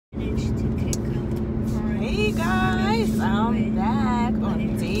guys, I'm back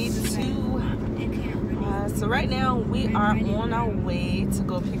on day 2. So right now we are on our way to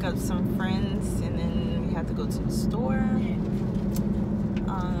go pick up some friends, and then we have to go to the store. Yeah,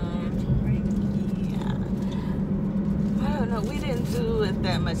 I don't know, we didn't do it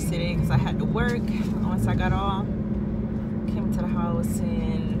that much today because I had to work. Once I got off, came to the house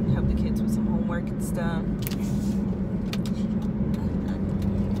and helped the kids with some homework and stuff.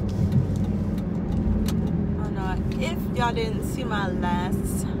 If y'all didn't see my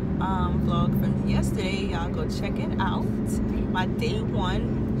last vlog from yesterday, y'all go check it out. My day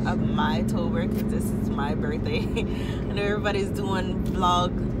 1 of Mytober, because this is my birthday. And everybody's doing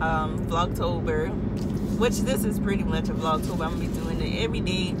vlogtober, which this is pretty much a vlogtober. I'm gonna be doing it every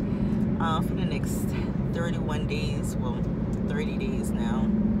day for the next 31 days. Well, 30 days now.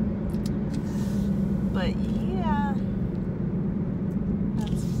 But yeah,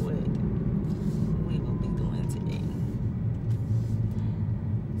 that's what we will be doing today.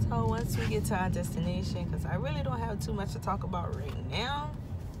 So once we get to our destination, because I really don't have too much to talk about right now,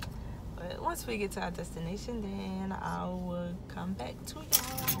 but once we get to our destination, then I will come back to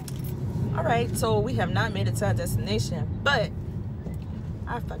y'all. All right, so we have not made it to our destination, but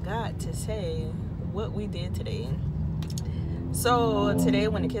I forgot to say what we did today. So today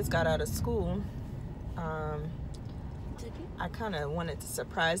when the kids got out of school, I kind of wanted to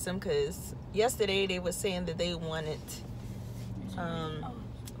surprise them, because yesterday they were saying that they wanted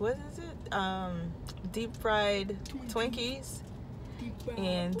what is it, deep fried Twinkies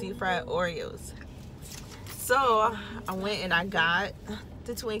and deep fried Oreos. So I went and I got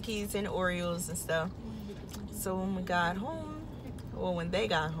the Twinkies and Oreos and stuff. So when we got home, or when they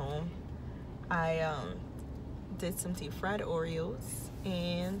got home, I did some deep fried Oreos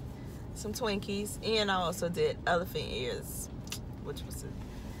and some Twinkies, and I also did elephant ears, which was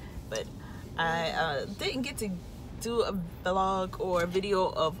but I didn't get to do a vlog or a video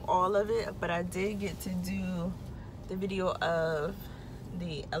of all of it, but I did get to do the video of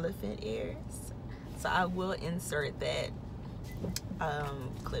the elephant ears, so I will insert that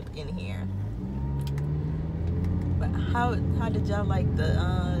clip in here. But how did y'all like the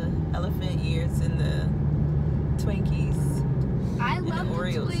elephant ears and the Twinkies? I love the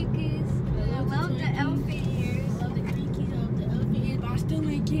Twinkies. I love the elephant ears. I love the Twinkies. I love the elephant ears, but I still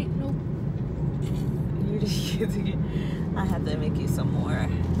ain't getting no. You just get to get. I have to make you some more. I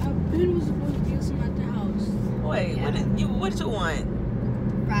been was supposed to get some at the house. Wait, yeah. What you want?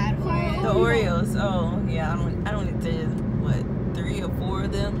 Fried Oreos. The Oreos. Oh yeah, I only did what, 3 or 4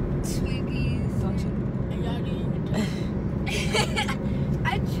 of them. Twinkies. Don't you? And y'all didn't even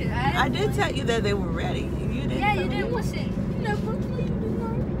I tried. I did tell you that they were ready. You didn't. Yeah, you didn't want it.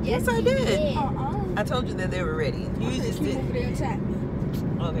 Yes, I did. Uh-uh. I told you that they were ready. You just didn't. Over there attack me.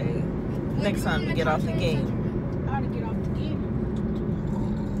 Okay. Next time you get off the game. I ought to get off the game.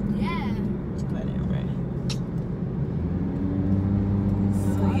 Yeah. Whatever.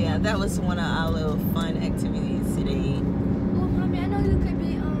 So yeah, that was one of our little fun activities today. Oh, mommy, I know you could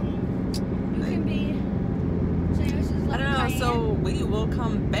be I don't know. So we will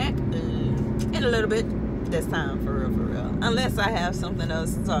come back in a little bit this time, for real. Unless I have something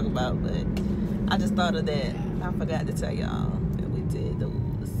else to talk about, but I just thought of that. I forgot to tell y'all that we did those.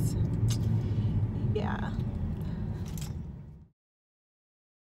 Yeah.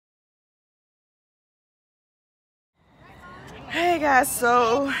 Hey guys,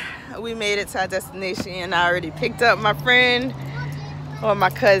 so we made it to our destination. I already picked up my friend, or my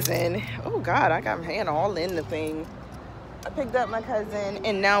cousin. Oh God, I got my hand all in the thing. I picked up my cousin,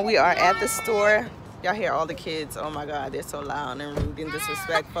 and now we are at the store. Y'all hear all the kids. Oh my God, they're so loud and rude and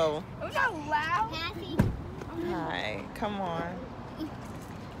disrespectful. I'm not loud. Hi, come on.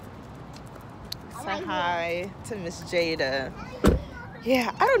 Say hi to Miss Jada.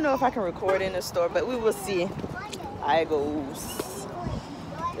 Yeah, I don't know if I can record in the store, but we will see. I goes.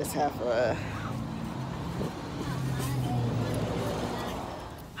 Let's have a.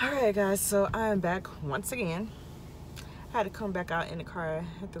 All right, guys. So I am back once again. I had to come back out in the car. I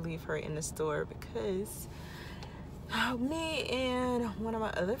had to leave her in the store because me and one of my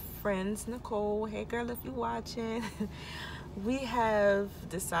other friends, Nicole, hey girl, if you're watching, we have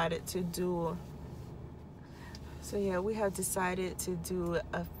decided to do, we have decided to do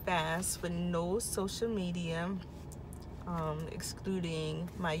a fast with no social media, excluding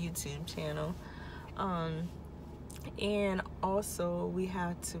my YouTube channel. And also we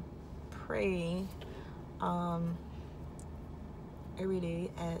have to pray every day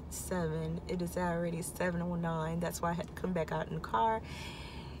at 7. It is already 7:09. That's why I had to come back out in the car.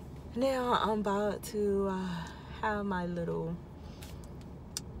 Now I'm about to have my little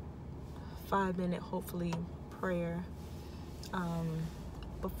 5-minute, hopefully, prayer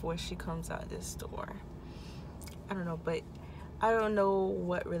before she comes out this door. I don't know, but I don't know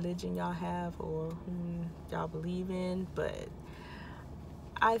what religion y'all have or whom y'all believe in, but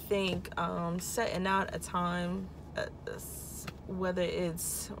I think setting out a time, whether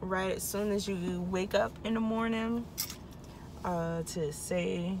it's right as soon as you wake up in the morning, to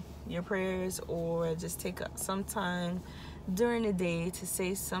say your prayers, or just take some time during the day to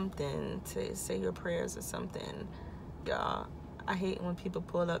say something, to say your prayers or something. Y'all, I hate when people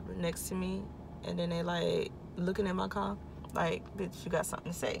pull up next to me and then they like looking at my car like, bitch, you got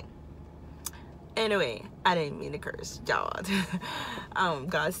something to say. Anyway, I didn't mean to curse, y'all.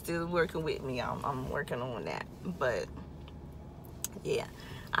 God's still working with me. I'm working on that. But yeah,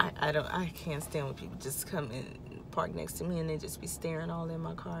 I can't stand when people just come and park next to me and they just be staring all in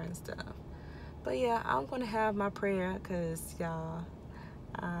my car and stuff. But yeah, I'm gonna have my prayer, because y'all,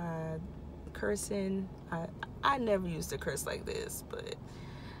 cursing, I never used to curse like this, but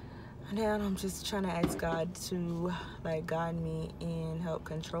now I'm just trying to ask God to like guide me and help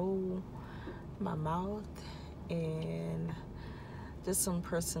control my mouth, and just some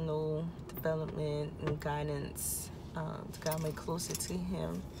personal development and guidance to guide me closer to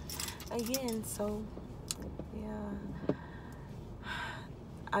Him again. So yeah,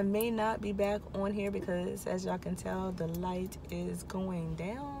 I may not be back on here because, as y'all can tell, the light is going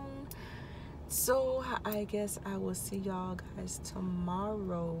down. So I guess I will see y'all guys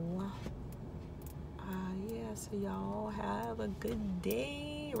tomorrow. Yeah, so y'all have a good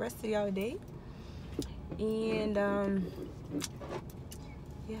day, rest of y'all day. And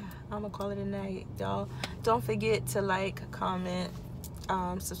yeah, I'm gonna call it a night, y'all. Don't forget to like, comment,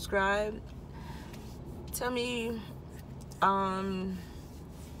 subscribe. Tell me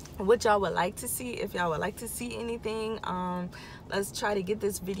what y'all would like to see, if y'all would like to see anything. Let's try to get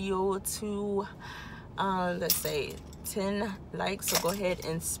this video to let's say 10 likes, so go ahead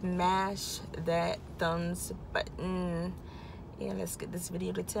and smash that thumbs button, and let's get this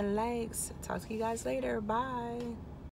video to 10 likes. Talk to you guys later. Bye.